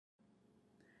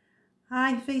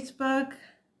Hi, Facebook.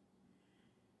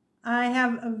 I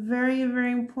have a very,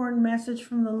 very important message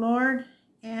from the Lord,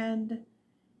 and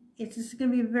it's just going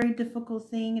to be a very difficult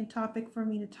thing and topic for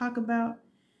me to talk about.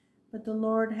 But the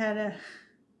Lord had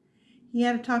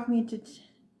to talk me into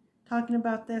talking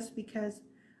about this because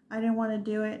I didn't want to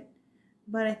do it.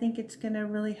 But I think it's going to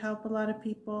really help a lot of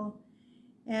people.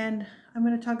 And I'm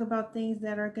going to talk about things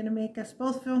that are going to make us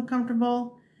both feel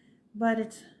uncomfortable, but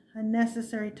it's a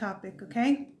necessary topic,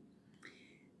 okay?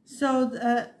 So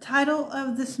the title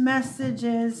of this message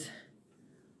is,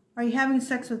 are you having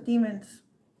sex with demons?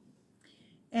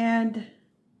 And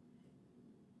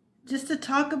just to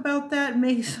talk about that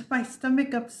makes my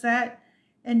stomach upset.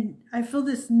 And I feel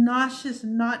this nauseous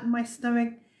knot in my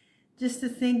stomach just to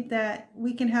think that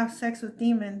we can have sex with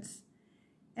demons.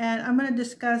 And I'm going to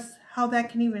discuss how that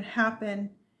can even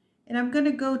happen. And I'm going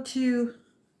to go to,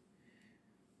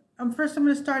 first I'm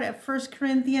going to start at 1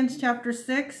 Corinthians chapter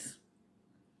 6.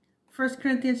 1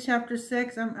 Corinthians chapter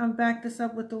 6, I'm back this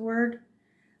up with the word.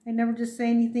 I never just say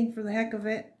anything for the heck of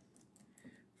it.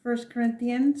 1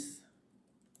 Corinthians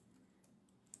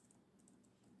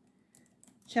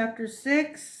chapter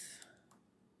 6,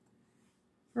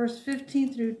 verse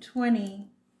 15 through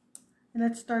 20. And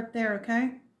let's start there,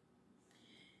 okay?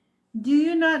 Do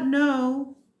you not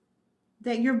know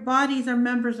that your bodies are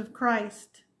members of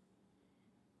Christ?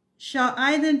 Shall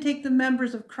I then take the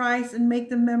members of Christ and make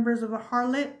them members of a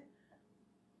harlot?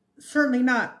 Certainly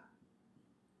not.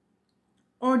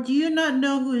 Or do you not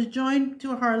know who is joined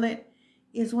to a harlot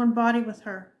is one body with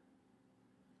her?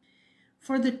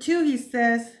 For the two, he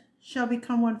says, shall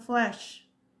become one flesh.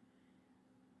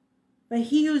 But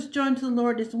he who is joined to the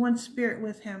Lord is one spirit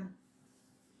with him.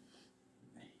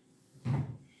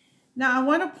 Now I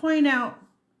want to point out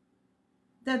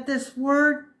that this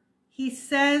word, he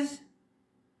says,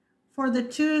 for the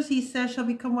twos, he says, shall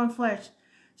become one flesh.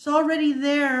 So already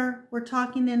there, we're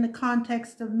talking in the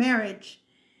context of marriage.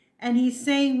 And he's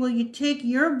saying, will you take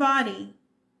your body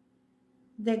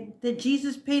that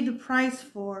Jesus paid the price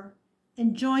for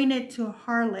and join it to a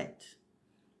harlot?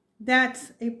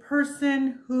 That's a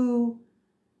person who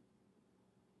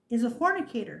is a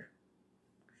fornicator.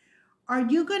 Are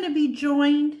you going to be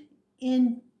joined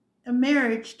in a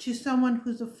marriage to someone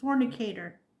who's a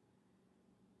fornicator?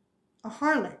 A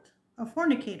harlot, a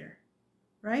fornicator,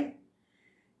 right?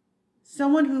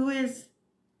 Someone who is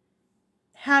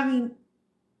having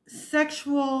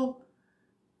sexual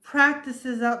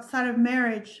practices outside of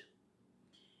marriage.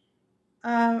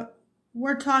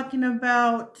 We're talking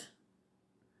about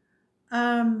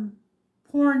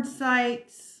porn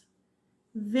sites,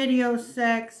 video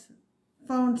sex,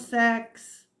 phone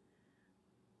sex,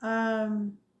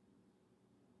 all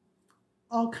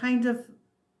kinds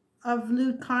of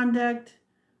lewd conduct,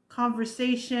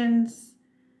 conversations,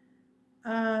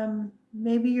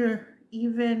 maybe you're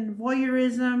even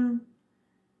voyeurism,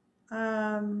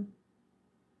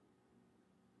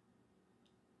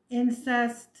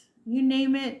 incest, you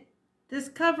name it. This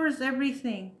covers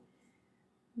everything.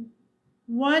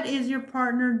 What is your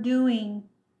partner doing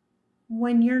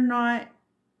when you're not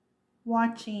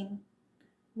watching?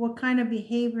 What kind of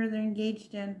behavior they're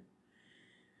engaged in?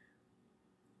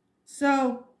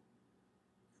 So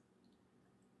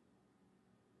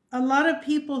a lot of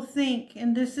people think,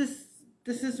 and this is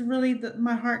really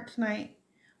my heart tonight.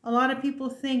 A lot of people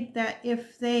think that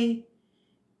if they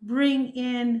bring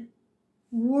in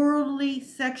worldly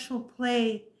sexual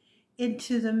play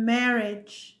into the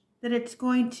marriage, that it's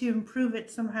going to improve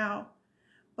it somehow.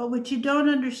 But what you don't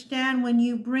understand, when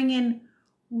you bring in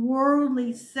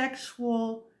worldly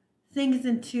sexual things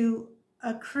into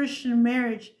a Christian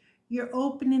marriage, you're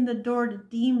opening the door to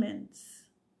demons.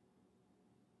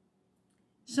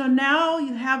 So now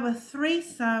you have a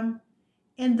threesome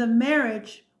in the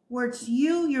marriage where it's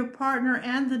you, your partner,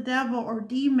 and the devil or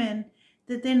demon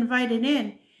that they invited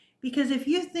in. Because if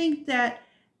you think that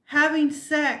having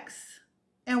sex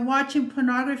and watching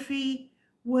pornography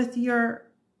with your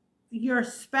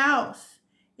spouse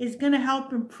is going to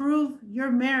help improve your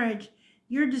marriage,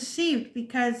 you're deceived,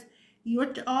 because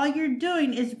all you're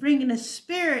doing is bringing a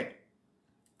spirit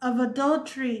of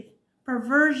adultery,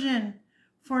 perversion,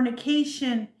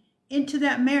 fornication into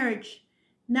that marriage.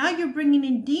 Now you're bringing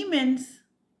in demons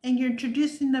and you're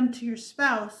introducing them to your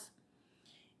spouse.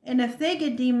 And if they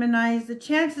get demonized, the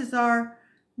chances are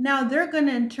now they're going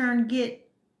to in turn get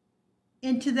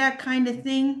into that kind of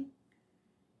thing.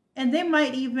 And they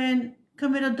might even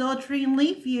commit adultery and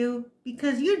leave you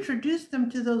because you introduced them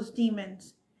to those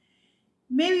demons.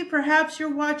 Maybe perhaps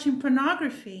you're watching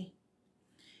pornography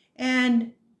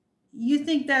and you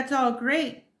think that's all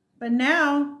great. But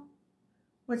now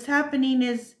what's happening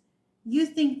is you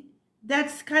think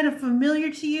that's kind of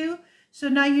familiar to you. So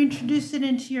now you introduce it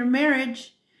into your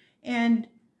marriage, and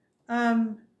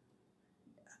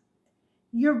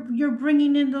you're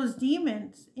bringing in those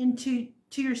demons into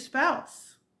your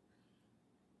spouse.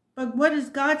 But what does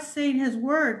God say in his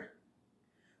word?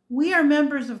 We are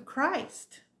members of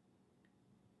Christ.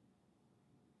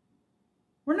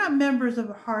 We're not members of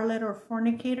a harlot or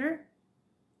fornicator,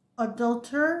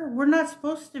 adulterer. We're not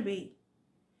supposed to be.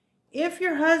 If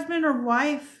your husband or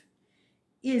wife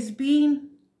is being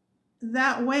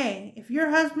that way, if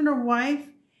your husband or wife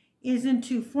is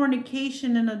into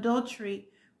fornication and adultery,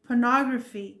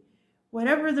 pornography,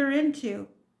 whatever they're into,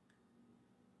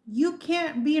 you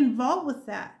can't be involved with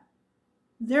that.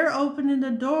 They're opening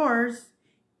the doors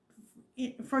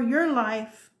for your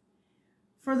life,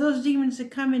 for those demons to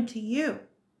come into you.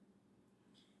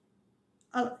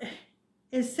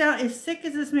 As sick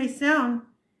as this may sound,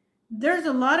 there's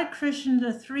a lot of Christians in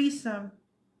a threesome.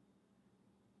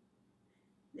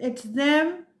 It's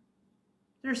them,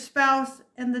 their spouse,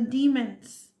 and the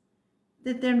demons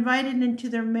that they're invited into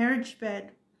their marriage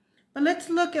bed. But let's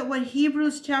look at what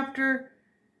Hebrews chapter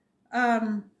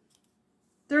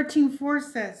 13:4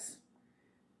 says.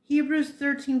 Hebrews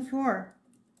 13:4.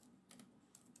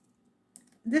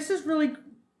 This is really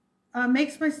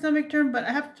makes my stomach turn, but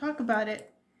I have to talk about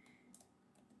it.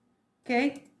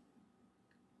 Okay?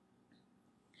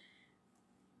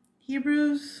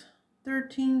 Hebrews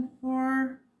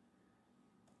 13:4.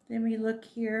 Let me look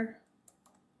here.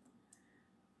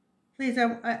 Please,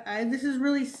 this is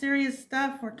really serious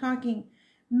stuff. We're talking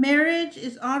marriage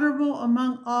is honorable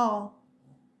among all,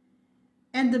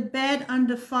 and the bed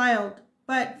undefiled.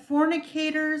 But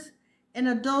fornicators and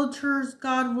adulterers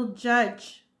God will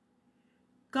judge.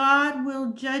 God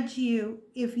will judge you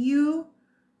if you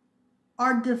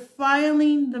are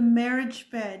defiling the marriage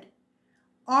bed.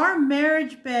 Our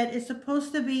marriage bed is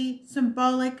supposed to be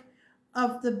symbolic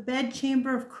of the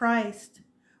bedchamber of Christ.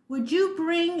 Would you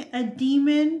bring a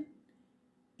demon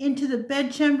into the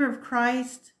bedchamber of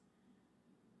Christ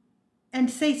and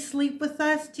say, sleep with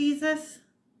us, Jesus?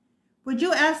 Would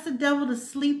you ask the devil to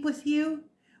sleep with you?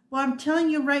 Well, I'm telling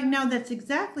you right now, that's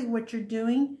exactly what you're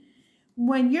doing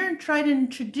when you're trying to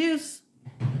introduce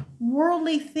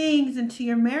worldly things into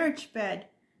your marriage bed,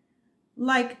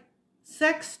 like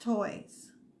sex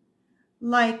toys,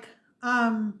 like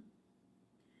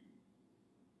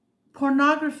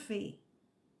pornography,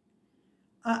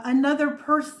 another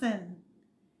person.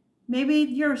 Maybe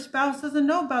your spouse doesn't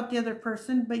know about the other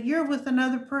person, but you're with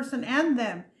another person and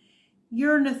them.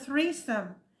 You're in a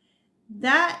threesome.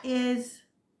 That is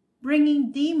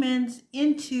bringing demons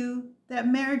into that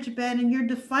marriage bed, and you're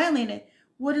defiling it.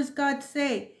 What does God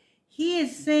say? He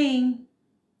is saying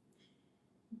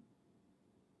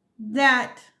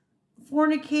that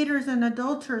fornicators and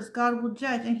adulterers God will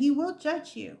judge, and he will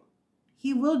judge you.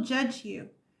 He will judge you.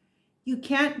 You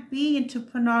can't be into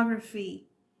pornography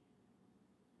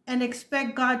and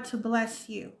expect God to bless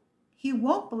you. He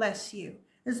won't bless you.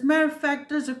 As a matter of fact,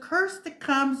 there's a curse that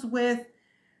comes with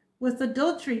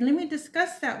adultery. Let me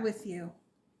discuss that with you.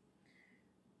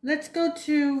 Let's go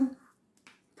to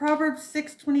Proverbs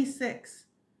 6:26.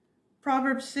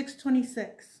 Proverbs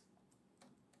 6:26.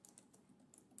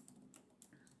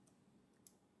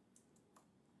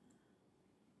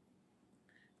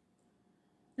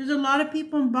 There's a lot of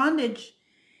people in bondage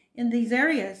in these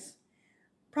areas.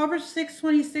 Proverbs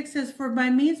 6:26 says, for by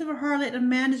means of a harlot a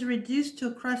man is reduced to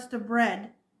a crust of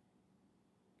bread,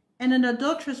 and an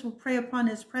adulteress will prey upon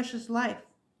his precious life.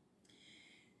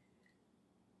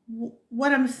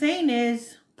 What I'm saying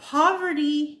is,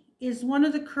 poverty is one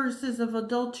of the curses of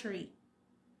adultery.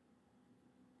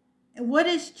 And what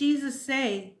does Jesus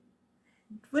say?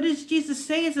 What does Jesus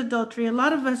say is adultery? A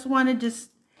lot of us want to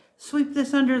just sweep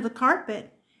this under the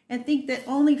carpet and think that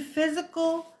only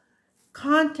physical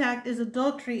contact is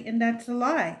adultery, and that's a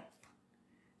lie.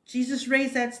 Jesus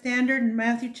raised that standard in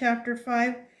Matthew chapter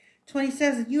 5:20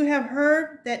 says, you have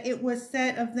heard that it was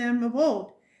said of them of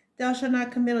old, thou shalt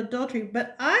not commit adultery.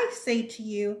 But I say to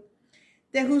you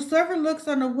that whosoever looks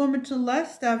on a woman to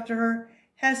lust after her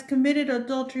has committed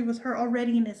adultery with her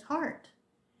already in his heart.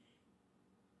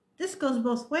 This goes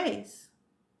both ways.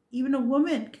 Even a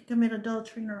woman can commit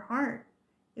adultery in her heart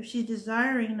if she's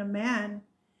desiring a man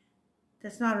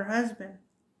that's not her husband.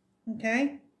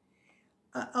 Okay?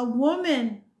 A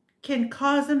woman can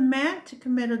cause a man to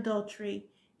commit adultery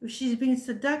if she's being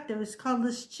seductive. It's called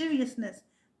lasciviousness.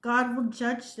 God will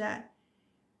judge that.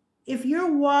 If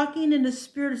you're walking in the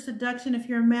spirit of seduction, if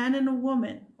you're a man and a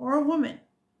woman, or a woman,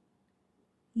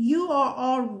 you are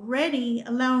already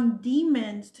allowing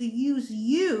demons to use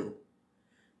you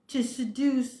to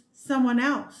seduce someone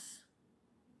else.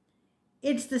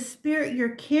 It's the spirit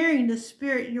you're carrying, the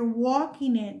spirit you're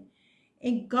walking in.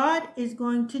 And God is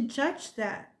going to judge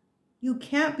that. You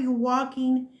can't be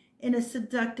walking in a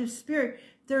seductive spirit.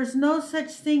 There's no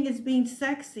such thing as being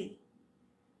sexy.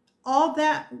 All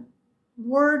that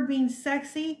word being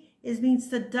sexy is being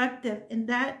seductive, and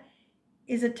that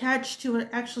is attached to an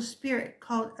actual spirit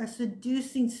called a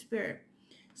seducing spirit.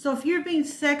 So if you're being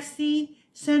sexy,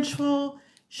 sensual,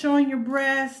 showing your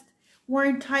breast,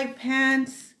 wearing tight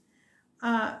pants,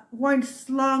 wearing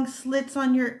long slits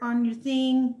on your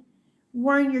thing,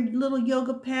 wearing your little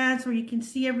yoga pants where you can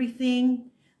see everything,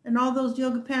 and all those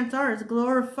yoga pants are is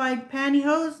glorified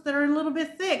pantyhose that are a little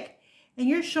bit thick, and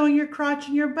you're showing your crotch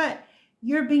and your butt,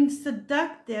 you're being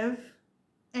seductive,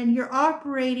 and you're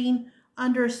operating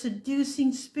under a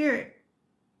seducing spirit.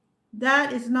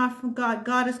 That is not from God.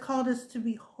 God has called us to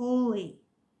be holy.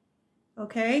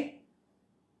 Okay?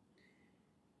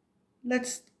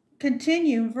 Let's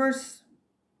continue. Verse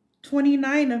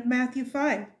 29 of Matthew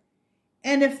 5.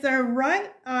 And if thy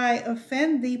right eye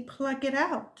offend thee, pluck it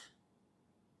out.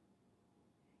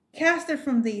 Cast it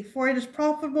from thee, for it is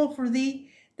profitable for thee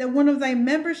that one of thy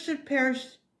members should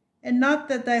perish, and not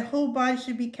that thy whole body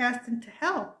should be cast into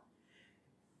hell.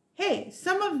 Hey,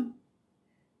 some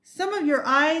of your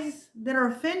eyes that are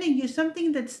offending you,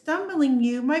 something that's stumbling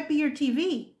you, might be your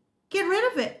TV. Get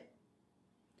rid of it.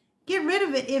 Get rid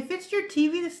of it. If it's your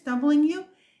TV that's stumbling you,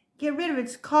 get rid of it.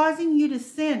 It's causing you to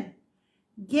sin.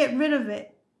 Get rid of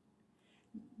it.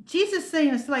 Jesus is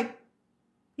saying it's like,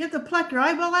 you have to pluck your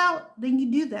eyeball out, then you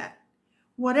do that.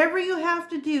 Whatever you have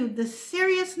to do, the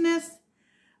seriousness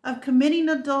of committing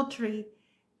adultery,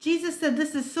 Jesus said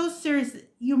this is so serious,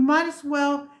 you might as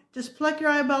well just pluck your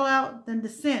eyeball out than to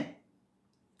sin.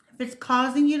 If it's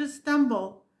causing you to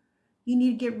stumble, you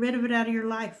need to get rid of it out of your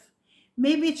life.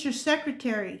 Maybe it's your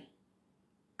secretary.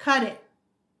 Cut it.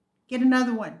 Get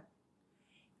another one.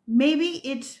 Maybe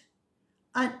it's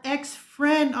an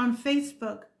ex-friend on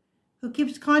Facebook who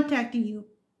keeps contacting you.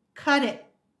 Cut it.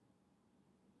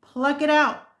 Pluck it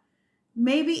out.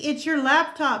 Maybe it's your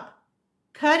laptop.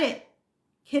 Cut it.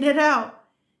 Get it out.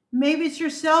 Maybe it's your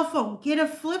cell phone. Get a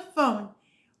flip phone.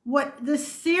 What the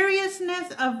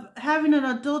seriousness of having an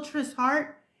adulterous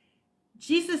heart,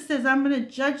 Jesus says, I'm going to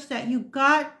judge that. You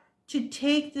got to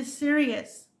take this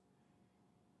serious.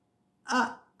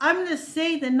 I'm going to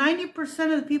say that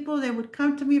 90% of the people that would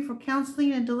come to me for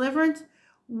counseling and deliverance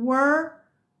were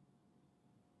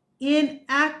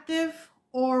inactive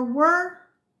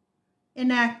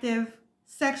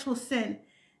sexual sin.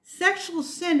 Sexual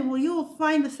sin, well, you will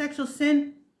find the sexual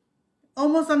sin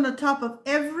almost on the top of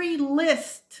every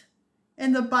list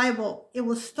in the Bible. It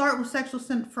will start with sexual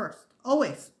sin first,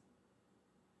 always.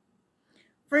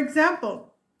 For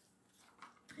example,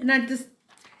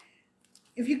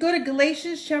 if you go to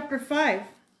Galatians chapter 5,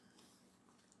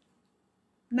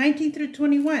 19 through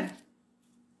 21.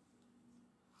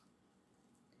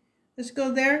 Let's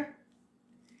go there.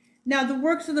 Now the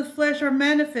works of the flesh are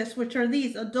manifest, which are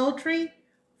these: adultery,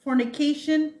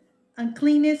 fornication,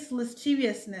 uncleanness,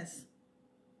 lasciviousness.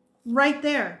 Right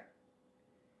there.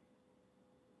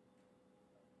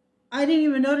 I didn't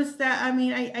even notice that. I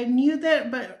mean, I knew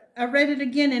that, but I read it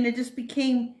again and it just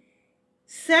became,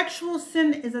 sexual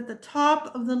sin is at the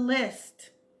top of the list.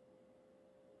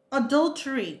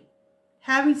 Adultery,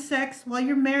 having sex while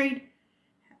you're married.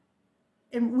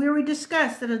 And we already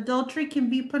discussed that adultery can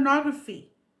be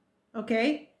pornography.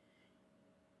 Okay?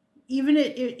 Even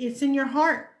it's in your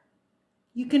heart.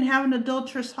 You can have an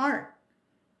adulterous heart.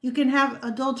 You can have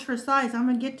adulterous eyes. I'm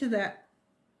going to get to that.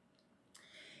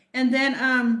 And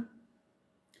then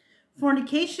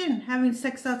fornication, having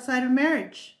sex outside of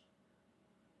marriage.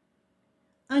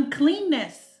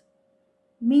 Uncleanness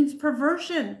means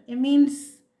perversion. It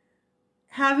means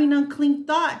having unclean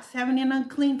thoughts, having an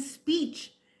unclean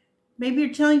speech. Maybe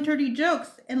you're telling dirty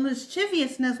jokes. And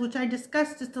lasciviousness, which I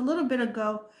discussed just a little bit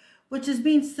ago, which is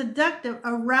being seductive,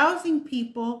 arousing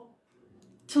people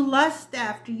to lust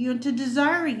after you and to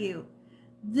desire you.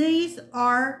 These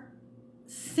are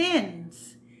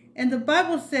sins. And the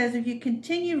Bible says, if you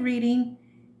continue reading,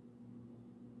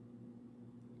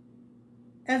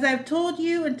 as I've told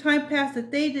you in time past,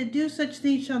 that they that do such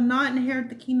things shall not inherit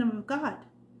the kingdom of God.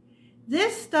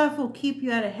 This stuff will keep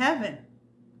you out of heaven.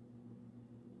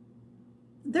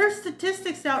 There's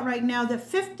statistics out right now that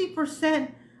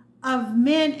 50% of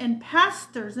men and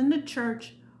pastors in the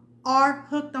church are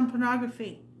hooked on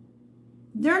pornography.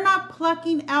 They're not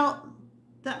plucking out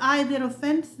the eye that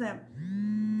offends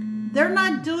them. They're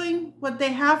not doing what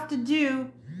they have to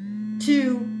do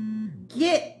to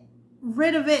get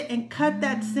rid of it and cut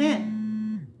that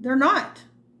sin. They're not.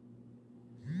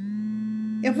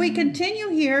 If we continue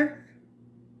here,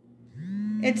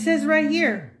 It says right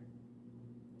here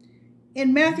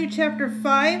in Matthew chapter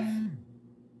 5,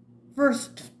 verse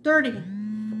 30.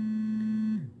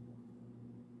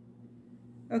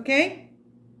 Okay?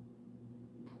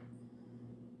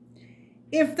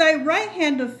 If thy right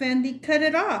hand offend thee, cut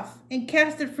it off, and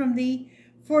cast it from thee,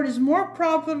 for it is more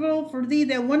profitable for thee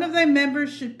that one of thy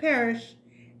members should perish,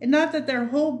 and not that their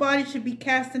whole body should be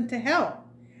cast into hell.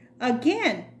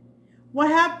 Again, what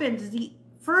happens?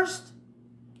 First,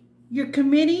 you're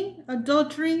committing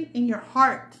adultery in your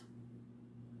heart,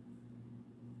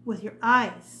 with your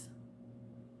eyes.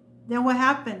 Then what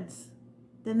happens?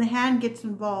 Then the hand gets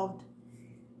involved.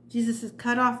 Jesus says,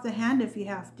 cut off the hand if you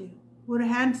have to. What do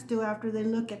hands do after they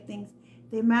look at things?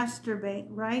 They masturbate,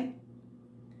 right?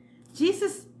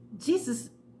 Jesus,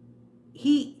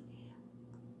 he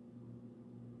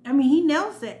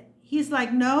nails it. He's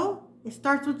like, no, it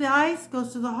starts with the eyes,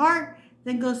 goes to the heart,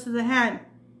 then goes to the hand.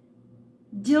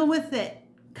 Deal with it.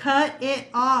 Cut it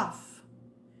off.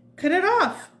 Cut it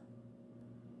off.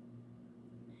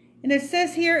 And it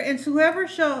says here, and whoever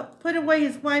shall put away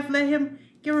his wife, let him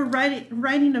give a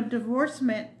writing of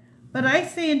divorcement. But I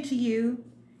say unto you,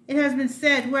 it has been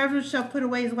said, whoever shall put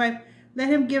away his wife, let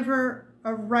him give her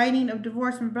a writing of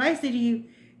divorcement. But I say to you,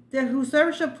 that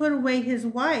whosoever shall put away his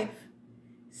wife,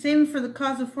 saving for the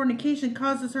cause of fornication,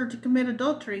 causes her to commit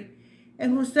adultery.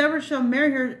 And whosoever shall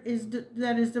marry her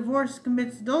that is divorced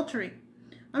commits adultery.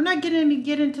 I'm not getting to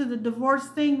get into the divorce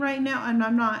thing right now, and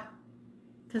I'm not,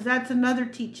 because that's another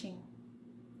teaching.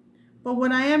 But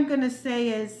what I am going to say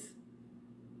is,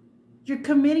 you're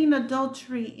committing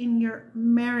adultery in your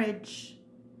marriage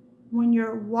when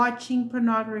you're watching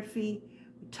pornography,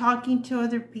 talking to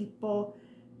other people,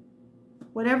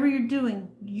 whatever you're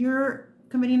doing, you're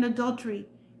committing adultery.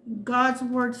 God's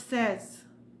word says,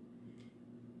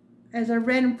 as I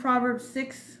read in Proverbs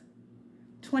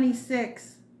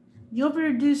 6:26, you'll be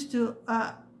reduced to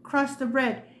a crust of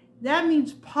bread. That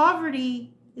means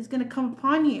poverty is going to come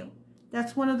upon you.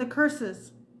 That's one of the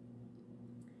curses.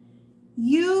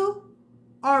 You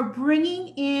are bringing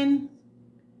in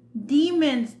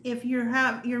demons if you're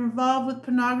involved with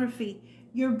pornography.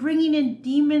 You're bringing in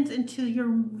demons into your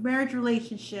marriage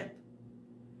relationship.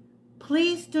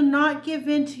 Please do not give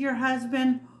in to your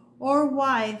husband or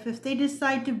wife if they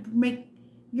decide to make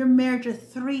your marriage a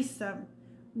threesome,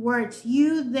 where it's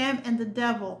you, them, and the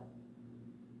devil.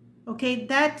 Okay,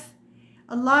 that's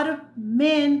a lot of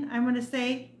men, I'm going to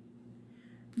say,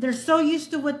 they're so used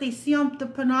to what they see on the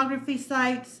pornography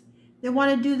sites. They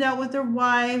want to do that with their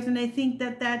wives, and they think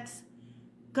that that's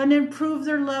going to improve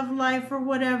their love life or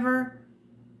whatever.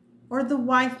 Or the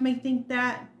wife may think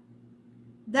that.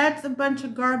 That's a bunch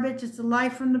of garbage. It's a lie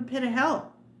from the pit of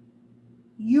hell.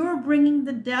 You're bringing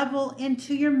the devil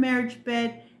into your marriage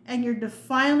bed, and you're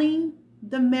defiling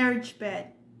the marriage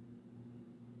bed.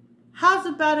 How's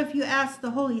about if you ask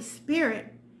the Holy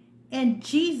Spirit and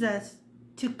Jesus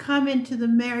to come into the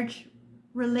marriage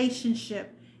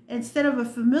relationship, instead of a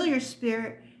familiar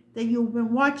spirit that you've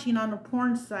been watching on a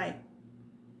porn site?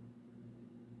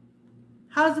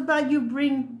 How's about you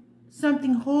bring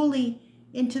something holy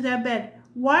into that bed?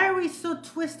 Why are we so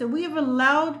twisted? We have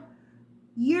allowed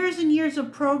years and years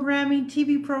of programming,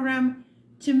 TV program,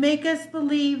 to make us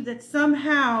believe that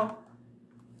somehow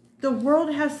the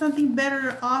world has something better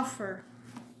to offer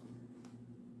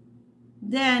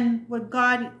than what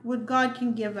God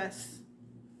can give us.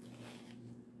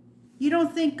 You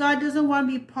don't think God doesn't want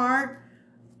to be part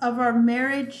of our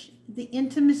marriage, the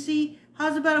intimacy?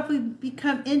 How's about if we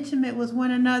become intimate with one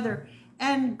another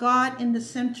and God in the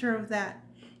center of that?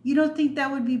 You don't think that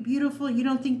would be beautiful? You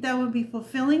don't think that would be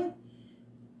fulfilling?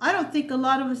 I don't think a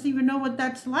lot of us even know what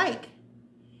that's like,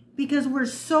 because we're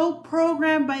so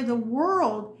programmed by the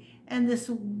world and this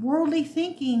worldly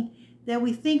thinking that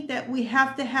we think that we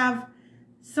have to have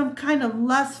some kind of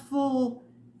lustful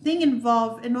thing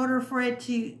involved in order for it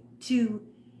to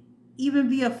even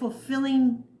be a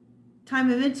fulfilling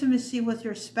time of intimacy with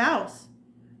your spouse.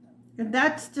 And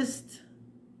that's just,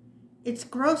 it's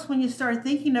gross when you start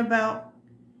thinking about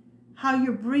how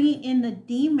you're bringing in the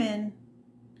demon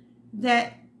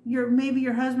that maybe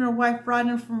your husband or wife brought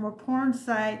in from a porn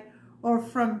site, or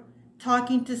from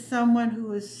talking to someone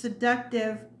who is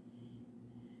seductive,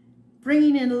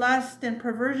 bringing in lust and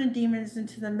perversion demons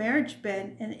into the marriage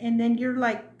bed, and then you're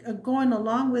like going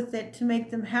along with it to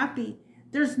make them happy.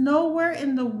 There's nowhere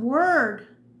in the word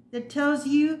that tells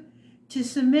you to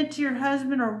submit to your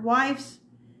husband or wife's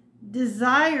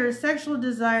desires, sexual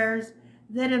desires,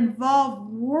 that involve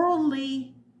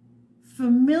worldly,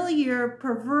 familiar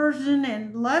perversion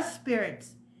and lust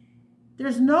spirits.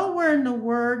 There's nowhere in the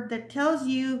word that tells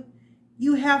you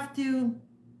you have to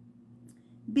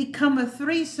become a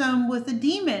threesome with a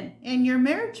demon in your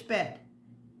marriage bed.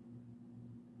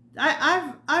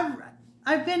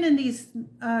 I've been in these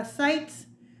sites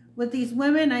with these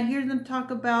women. I hear them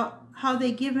talk about how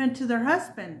they give in to their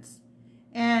husbands,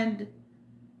 and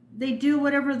they do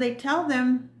whatever they tell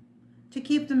them to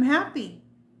keep them happy.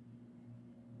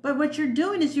 But what you're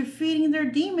doing is you're feeding their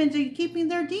demons, or you're keeping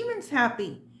their demons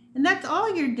happy. And that's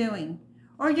all you're doing.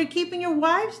 Or you're keeping your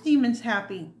wife's demons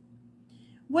happy.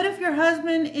 What if your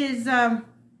husband is,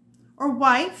 or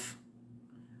wife,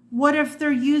 what if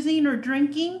they're using or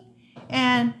drinking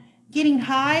and getting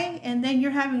high, and then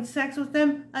you're having sex with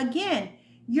them? Again,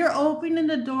 you're opening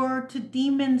the door to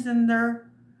demons in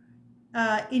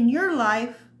in your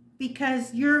life,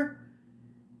 because you're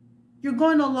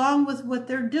going along with what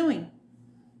they're doing.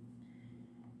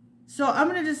 So I'm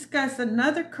going to discuss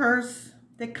another curse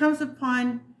that comes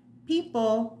upon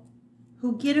people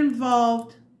who get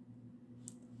involved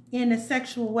in a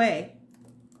sexual way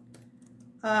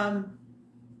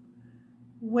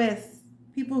with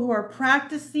people who are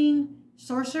practicing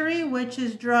sorcery, which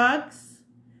is drugs,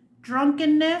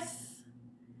 drunkenness,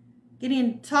 getting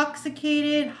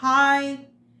intoxicated, high,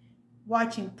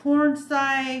 watching porn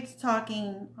sites,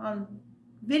 talking on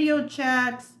video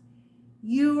chats.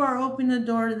 You are opening the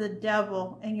door to the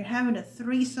devil, and you're having a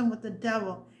threesome with the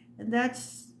devil, and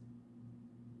that's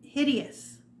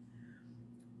hideous.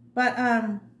 But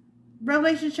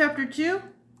Revelation chapter 2,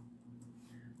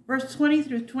 verse 20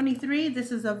 through 23,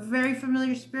 this is a very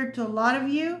familiar spirit to a lot of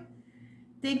you.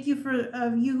 Thank you for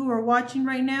you who are watching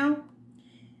right now.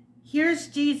 Here's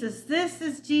Jesus. This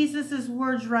is Jesus's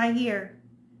words right here.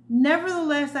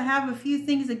 Nevertheless, I have a few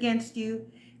things against you,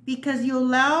 because you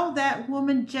allow that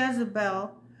woman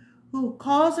Jezebel, who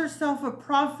calls herself a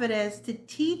prophetess, to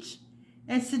teach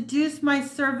and seduce my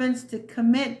servants to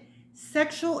commit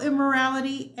sexual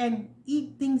immorality and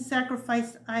eat things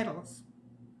sacrificed to idols.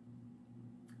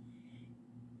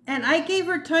 And I gave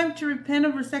her time to repent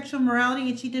of her sexual immorality,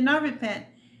 and she did not repent.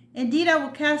 Indeed, I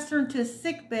will cast her into a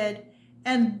sickbed,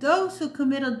 and those who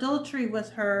commit adultery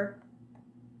with her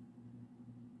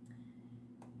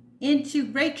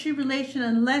into great tribulation,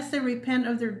 unless they repent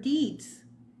of their deeds.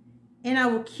 And I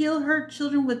will kill her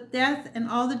children with death, and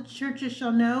all the churches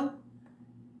shall know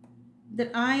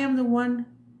that I am the one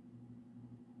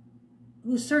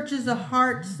who searches the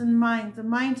hearts and minds, the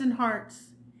minds and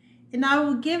hearts. And I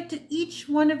will give to each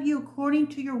one of you according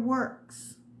to your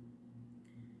works.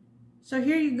 So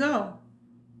here you go.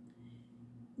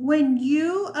 When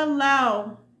you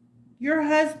allow your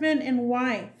husband and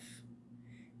wife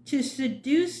to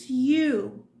seduce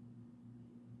you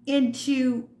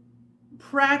into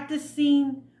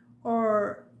practicing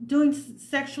or doing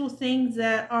sexual things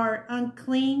that are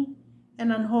unclean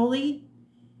and unholy,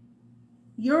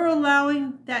 you're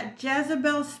allowing that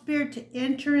Jezebel spirit to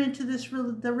enter into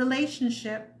the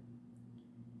relationship.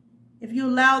 If you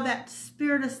allow that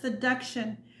spirit of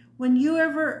seduction, when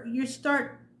you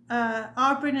start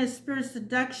operating a spirit of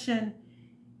seduction,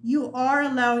 you are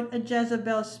allowing a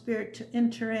Jezebel spirit to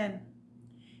enter in.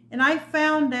 And I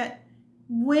found that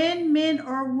when men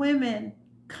or women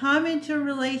come into a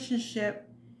relationship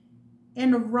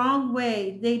in a wrong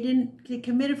way, they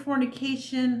committed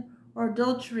fornication or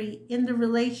adultery in the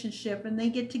relationship, and they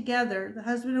get together, the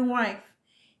husband and wife,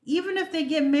 even if they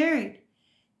get married,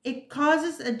 it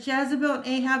causes a Jezebel and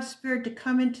Ahab spirit to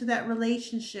come into that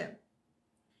relationship.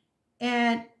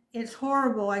 And it's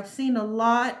horrible. I've seen a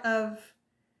lot of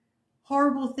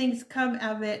horrible things come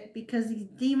of it, because these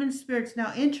demon spirits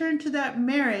now enter into that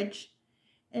marriage,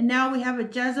 and now we have a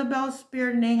Jezebel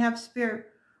spirit and Ahab spirit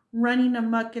running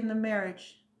amok in the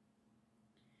marriage.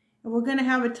 And we're going to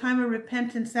have a time of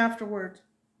repentance afterwards.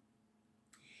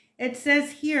 It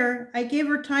says here, I gave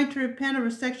her time to repent of her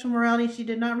sexual morality. She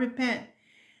did not repent.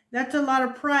 That's a lot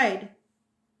of pride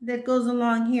that goes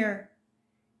along here.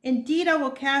 Indeed, I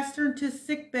will cast her into a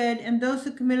sickbed, and those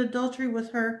who commit adultery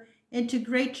with her into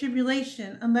great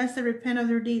tribulation, unless they repent of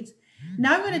their deeds.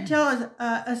 Now I'm going to tell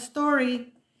a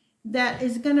story that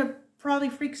is going to probably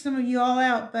freak some of you all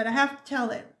out, but I have to tell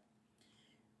it.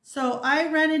 So I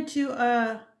ran into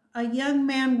a young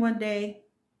man one day,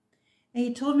 and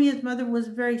he told me his mother was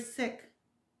very sick.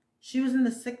 She was in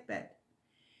the sickbed.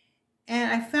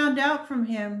 And I found out from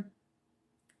him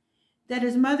that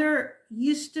his mother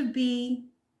used to be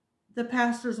the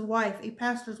pastor's wife, a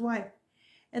pastor's wife,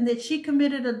 and that she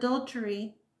committed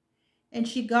adultery, and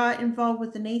she got involved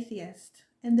with an atheist.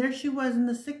 And there she was in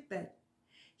the sickbed.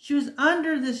 She was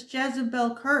under this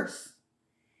Jezebel curse.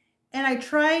 And I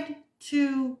tried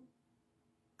to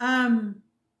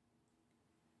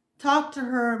talk to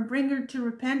her and bring her to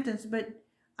repentance, but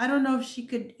I don't know if she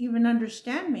could even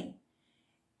understand me.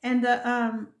 And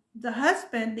the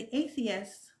husband, the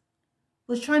atheist,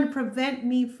 was trying to prevent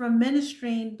me from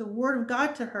ministering the word of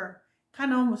God to her.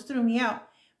 Kind of almost threw me out.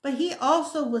 But he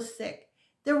also was sick.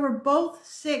 They were both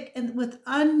sick and with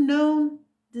unknown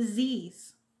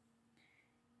disease.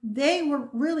 They were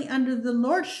really under, the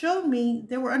Lord showed me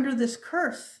they were under this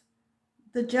curse,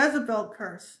 the Jezebel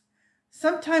curse.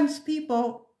 Sometimes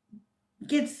people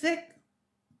get sick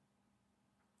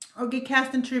or get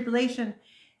cast in tribulation,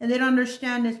 and they don't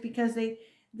understand this because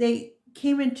they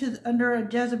came into under a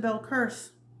Jezebel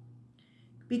curse,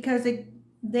 because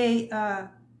they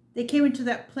came into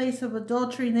that place of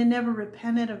adultery and they never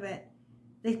repented of it.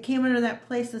 They came under that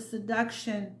place of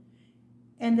seduction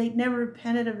and they never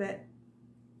repented of it.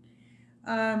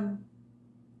 And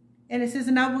it says,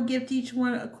 and I will give to each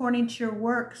one according to your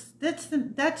works.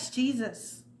 That's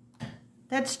Jesus.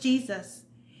 That's Jesus.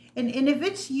 And if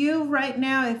it's you right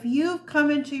now, if you've come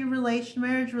into your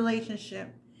marriage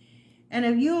relationship, and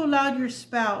if you allowed your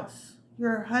spouse,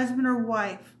 your husband or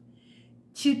wife,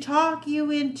 to talk you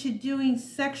into doing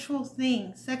sexual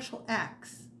things, sexual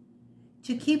acts,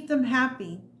 to keep them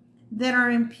happy, that are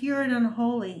impure and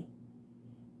unholy,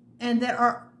 and that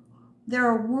are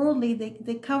worldly,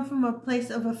 they come from a place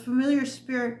of a familiar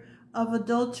spirit of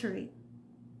adultery.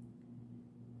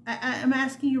 I'm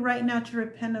asking you right now to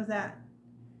repent of that.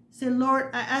 Say, Lord,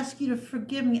 I ask you to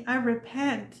forgive me. I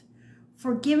repent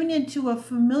for giving into a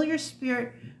familiar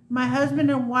spirit my husband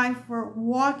and wife were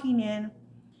walking in.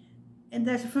 And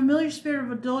that's a familiar spirit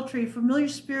of adultery, familiar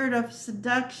spirit of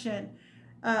seduction,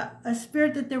 a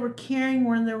spirit that they were carrying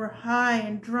when they were high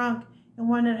and drunk and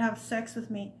wanted to have sex with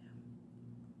me.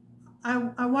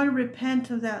 I want to repent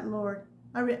of that, Lord.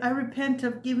 I repent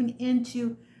of giving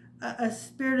into a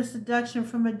spirit of seduction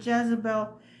from a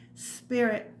Jezebel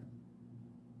spirit.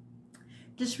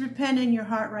 Just repent in your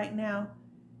heart right now.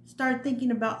 Start thinking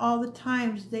about all the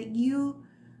times that you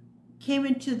came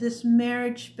into this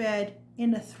marriage bed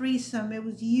in a threesome. It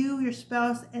was you, your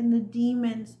spouse, and the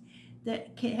demons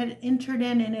that had entered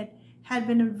in, and it had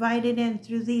been invited in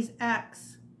through these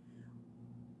acts.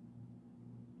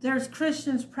 There's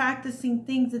Christians practicing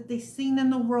things that they've seen in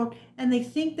the world, and they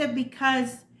think that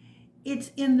because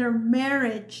it's in their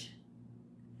marriage,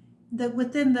 that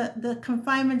within the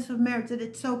confinements of marriage, that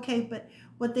it's okay. But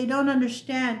what they don't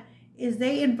understand is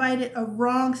they invited a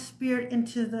wrong spirit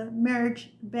into the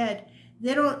marriage bed.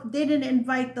 They didn't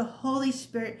invite the Holy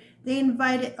Spirit. They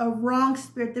invited a wrong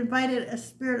spirit. They invited a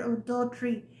spirit of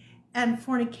adultery and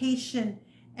fornication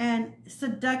and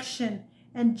seduction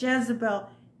and Jezebel.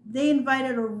 They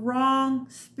invited a wrong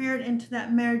spirit into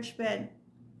that marriage bed.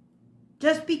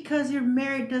 Just because you're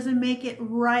married doesn't make it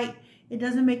right. It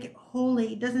doesn't make it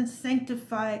holy. It doesn't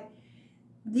sanctify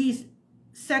these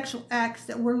sexual acts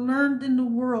that were learned in the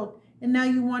world. And now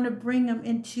you want to bring them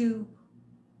into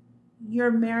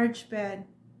your marriage bed.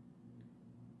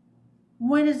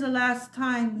 When is the last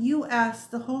time you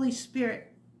asked the Holy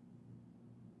Spirit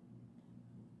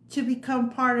to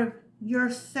become part of your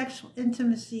sexual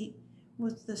intimacy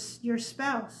with your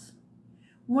spouse?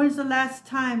 When is the last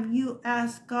time you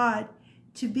asked God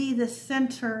to be the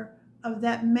center of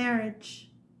that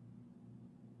marriage?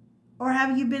 Or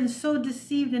have you been so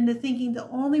deceived into thinking the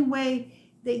only way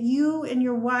that you and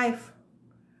your wife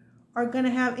are going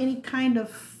to have any kind of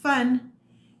fun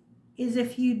is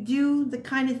if you do the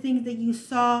kind of things that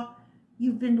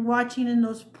you've been watching in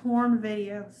those porn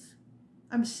videos?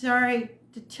 I'm sorry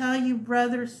to tell you,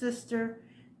 brother, sister,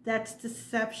 that's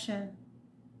deception.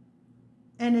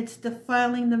 And it's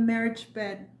defiling the marriage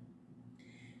bed.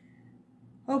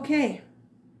 Okay.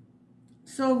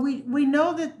 So we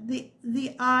know that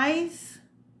the eyes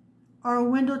are a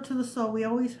window to the soul. We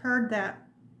always heard that.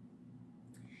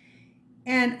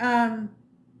 And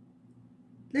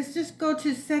let's just go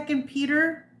to 2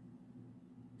 Peter.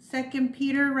 2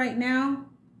 Peter right now,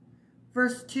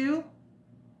 verse 2.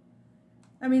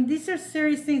 I mean, these are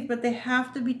serious things, but they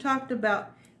have to be talked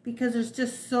about because there's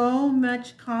just so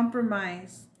much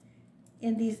compromise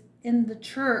in the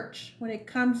church when it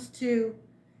comes to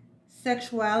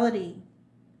sexuality.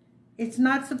 It's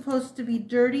not supposed to be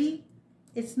dirty.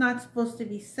 It's not supposed to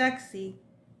be sexy.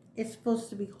 It's supposed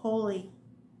to be holy.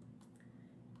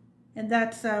 And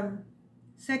that's 2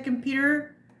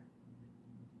 Peter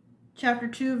chapter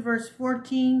 2, verse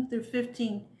 14 through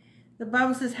 15. The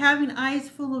Bible says, having eyes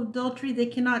full of adultery, they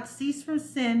cannot cease from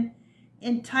sin,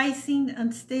 enticing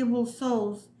unstable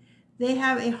souls. They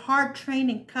have a heart trained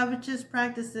in covetous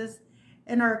practices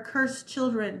and are accursed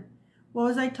children. What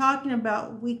was I talking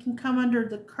about? We can come under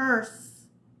the curse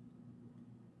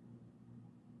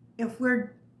if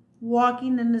we're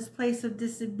walking in this place of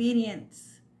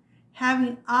disobedience,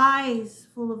 having eyes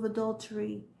full of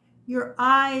adultery. Your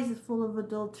eyes full of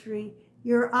adultery.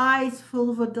 Your eyes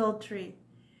full of adultery.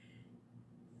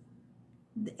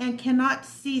 And cannot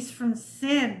cease from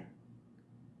sin.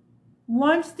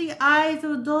 Once the eyes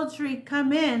of adultery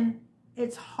come in,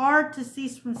 it's hard to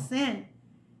cease from sin.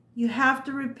 You have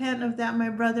to repent of that, my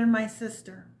brother and my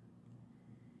sister.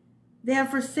 They have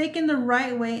forsaken the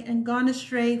right way and gone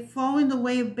astray, following the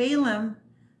way of Balaam,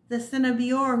 the son of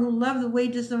Beor, who loved the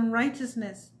wages of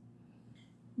unrighteousness.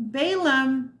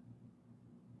 Balaam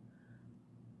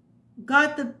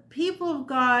got the people of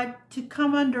God to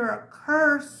come under a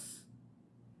curse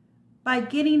by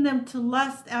getting them to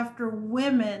lust after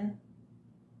women.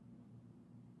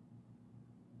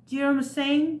 Do you know what I'm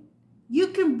saying? You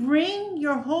can bring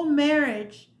your whole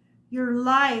marriage, your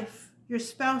life, your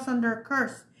spouse under a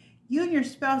curse. You and your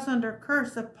spouse under a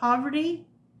curse of poverty,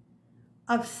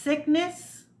 of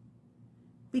sickness,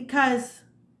 because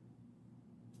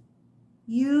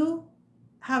you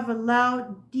have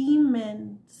allowed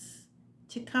demons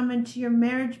to come into your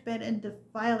marriage bed and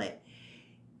defile it.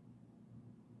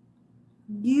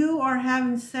 You are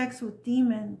having sex with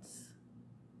demons.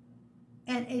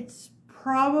 And it's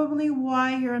probably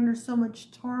why you're under so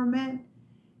much torment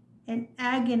and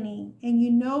agony. And you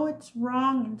know it's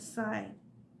wrong inside.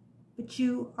 But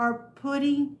you're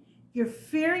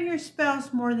fearing your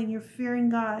spouse more than you're fearing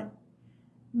God.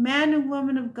 Man and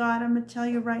woman of God, I'm going to tell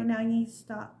you right now, you need to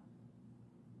stop.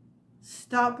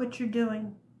 Stop what you're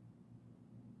doing.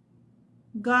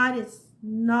 God is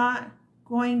not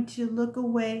going to look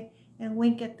away and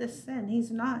wink at this sin.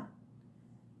 He's not.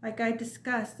 Like I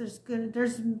discussed, there's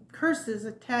curses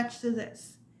attached to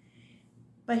this.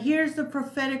 But here's the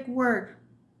prophetic word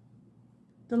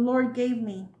the Lord gave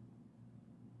me.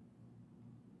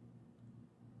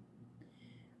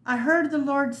 I heard the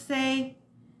Lord say,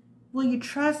 will you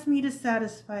trust me to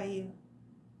satisfy you?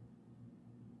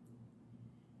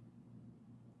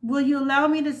 Will you allow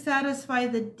me to satisfy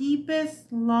the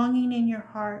deepest longing in your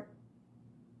heart?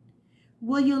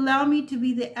 Will you allow me to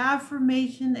be the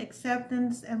affirmation,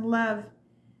 acceptance, and love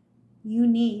you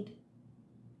need?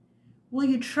 Will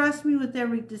you trust me with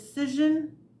every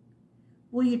decision?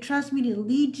 Will you trust me to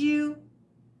lead you?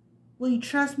 Will you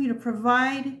trust me to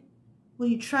provide? Will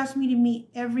you trust me to meet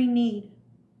every need?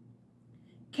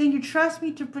 Can you trust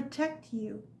me to protect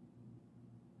you?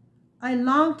 I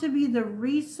long to be the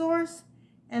resource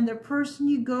and the person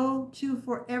you go to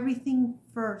for everything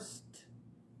first.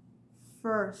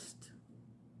 First.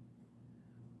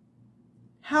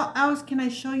 How else can I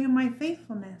show you my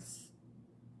faithfulness?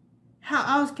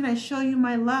 How else can I show you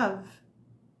my love?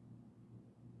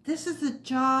 This is the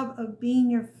job of being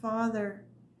your father.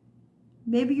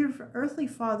 Maybe your earthly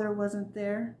father wasn't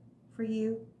there for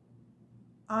you.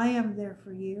 I am there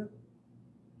for you.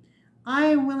 I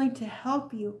am willing to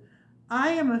help you. I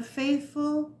am a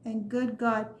faithful and good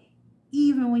God,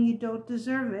 even when you don't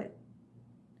deserve it.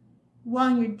 While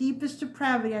in your deepest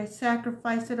depravity, I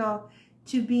sacrifice it all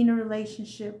to be in a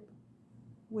relationship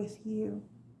with you.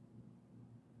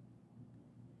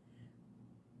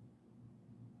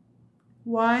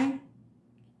 Why?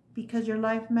 Because your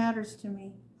life matters to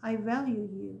me. I value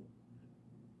you.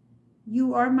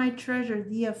 You are my treasure,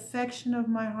 the affection of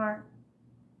my heart.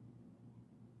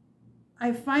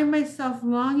 I find myself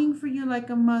longing for you like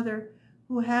a mother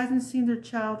who hasn't seen their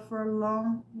child for a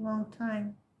long, long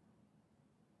time.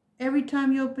 Every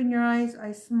time you open your eyes,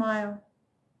 I smile.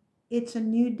 It's a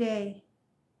new day.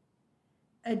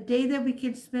 A day that we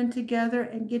can spend together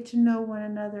and get to know one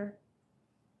another.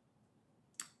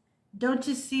 Don't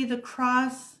you see the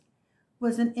cross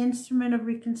was an instrument of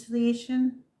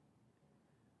reconciliation?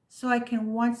 So I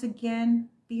can once again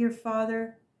be your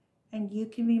father and you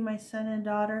can be my son and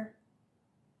daughter.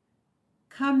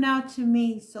 Come now to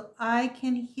me so I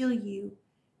can heal you,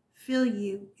 fill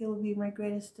you. It will be my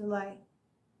greatest delight.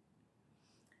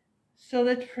 So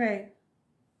let's pray.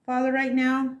 Father, right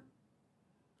now,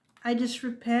 I just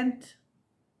repent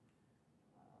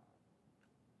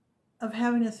of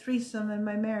having a threesome in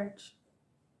my marriage.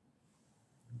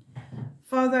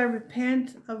 Father, I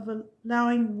repent of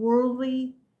allowing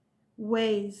worldly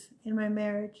ways in my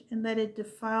marriage and let it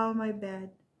defile my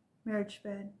marriage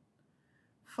bed.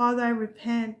 Father, I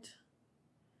repent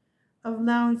of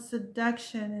allowing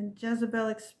seduction and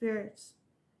Jezebelic spirits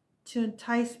to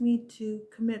entice me to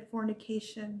commit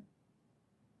fornication.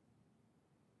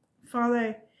 Father,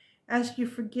 I ask you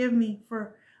to forgive me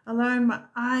for allowing my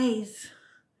eyes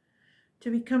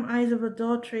to become eyes of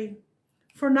adultery,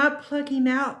 for not plucking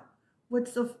out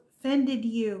what's offended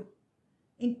you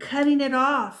and cutting it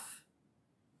off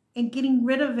and getting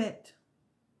rid of it.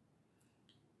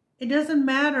 It doesn't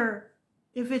matter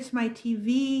if it's my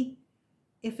TV,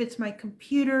 if it's my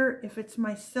computer, if it's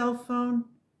my cell phone.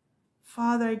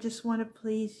 Father, I just want to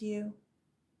please you.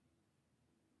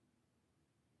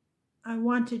 I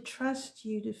want to trust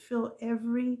you to fill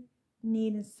every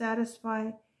need and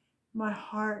satisfy my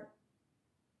heart.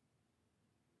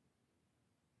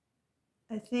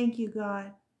 I thank you,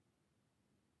 God,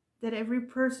 that every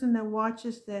person that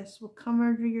watches this will come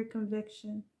under your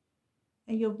conviction,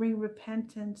 and you'll bring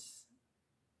repentance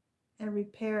and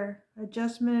repair,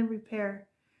 adjustment and repair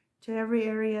to every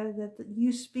area that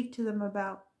you speak to them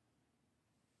about.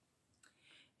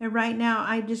 And right now,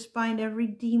 I just bind every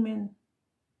demon.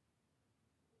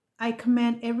 I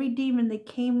command every demon that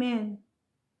came in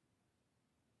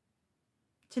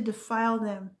to defile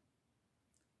them.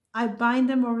 I bind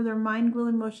them over their mind, will,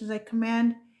 emotions. I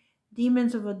command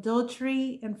demons of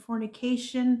adultery and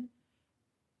fornication,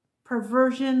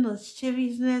 perversion,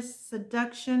 lasciviousness,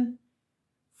 seduction,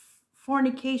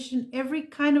 fornication, every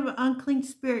kind of unclean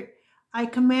spirit. I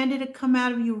command it to come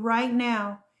out of you right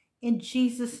now in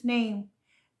Jesus' name.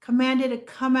 Command it to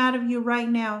come out of you right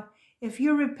now. If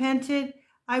you repented,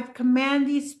 I command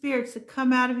these spirits to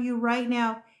come out of you right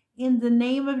now in the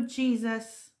name of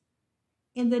Jesus.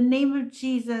 In the name of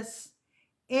Jesus.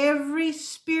 Every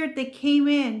spirit that came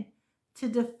in to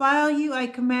defile you, I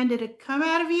command it to come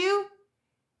out of you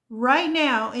right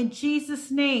now in Jesus'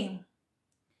 name.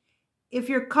 If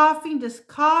you're coughing, just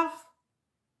cough.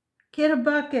 Get a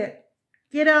bucket.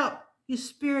 Get out, you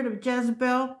spirit of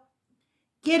Jezebel.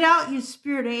 Get out, you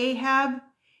spirit of Ahab.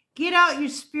 Get out, you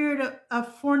spirit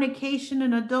of fornication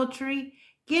and adultery.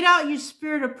 Get out, you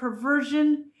spirit of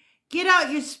perversion. Get out,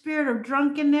 you spirit of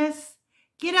drunkenness.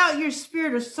 Get out, your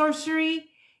spirit of sorcery.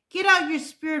 Get out, your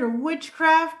spirit of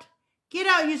witchcraft. Get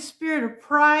out, your spirit of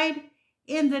pride.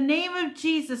 In the name of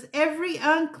Jesus, every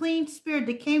unclean spirit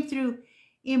that came through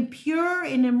impure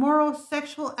and immoral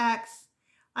sexual acts,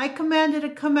 I command it to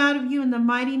come out of you in the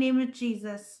mighty name of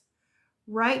Jesus.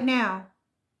 Right now.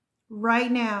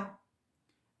 Right now.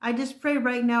 I just pray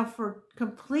right now for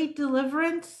complete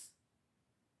deliverance,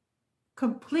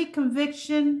 complete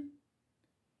conviction,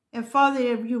 and Father,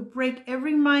 if you break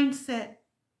every mindset,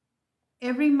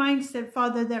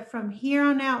 Father, that from here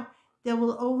on out, they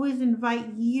will always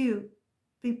invite you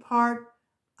to be part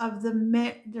of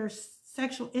their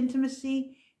sexual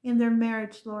intimacy in their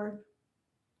marriage, Lord.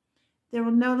 They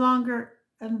will no longer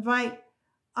invite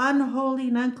unholy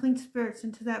and unclean spirits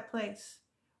into that place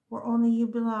where only you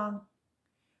belong.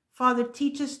 Father,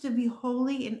 teach us to be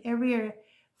holy in every area.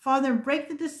 Father, break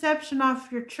the deception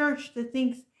off your church that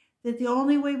thinks that the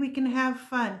only way we can have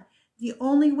fun, the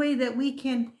only way that we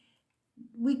can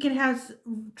have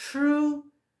true,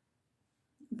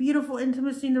 beautiful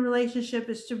intimacy in the relationship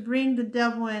is to bring the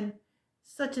devil in.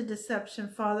 Such a deception,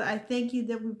 Father. I thank you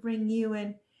that we bring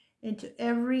you into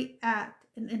every act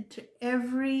and into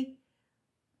every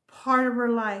part of our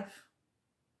life.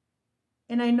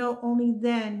 And I know only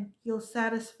then you'll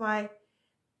satisfy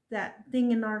that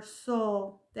thing in our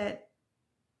soul that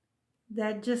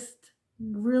just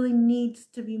really needs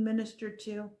to be ministered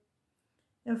to.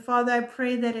 And Father, I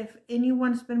pray that if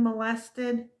anyone's been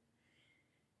molested,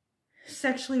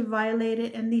 sexually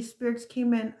violated, and these spirits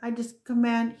came in, I just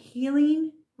command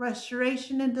healing,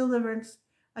 restoration, and deliverance.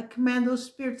 I command those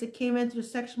spirits that came in through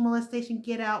sexual molestation,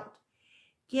 get out.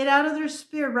 Get out of their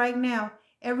spirit right now.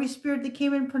 Every spirit that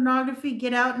came in pornography,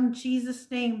 get out in Jesus'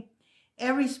 name.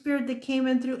 Every spirit that came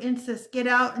in through incest, get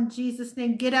out in Jesus'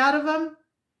 name. Get out of them.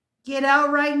 Get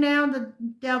out right now, the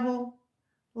devil.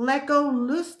 Let go,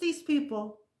 loose these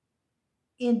people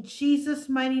in Jesus'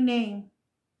 mighty name.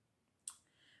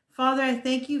 Father, I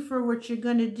thank you for what you're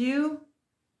going to do.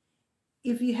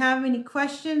 If you have any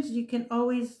questions, you can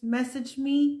always message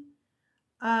me.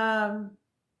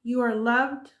 You are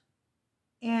loved.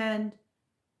 And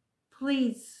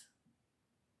please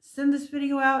send this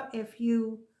video out. If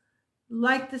you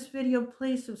like this video,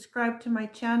 please subscribe to my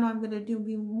channel. I'm going to do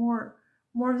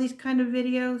more of these kind of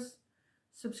videos.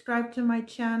 Subscribe to my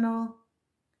channel.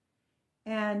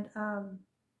 And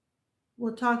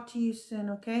we'll talk to you soon,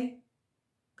 okay?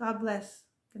 God bless.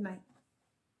 Good night.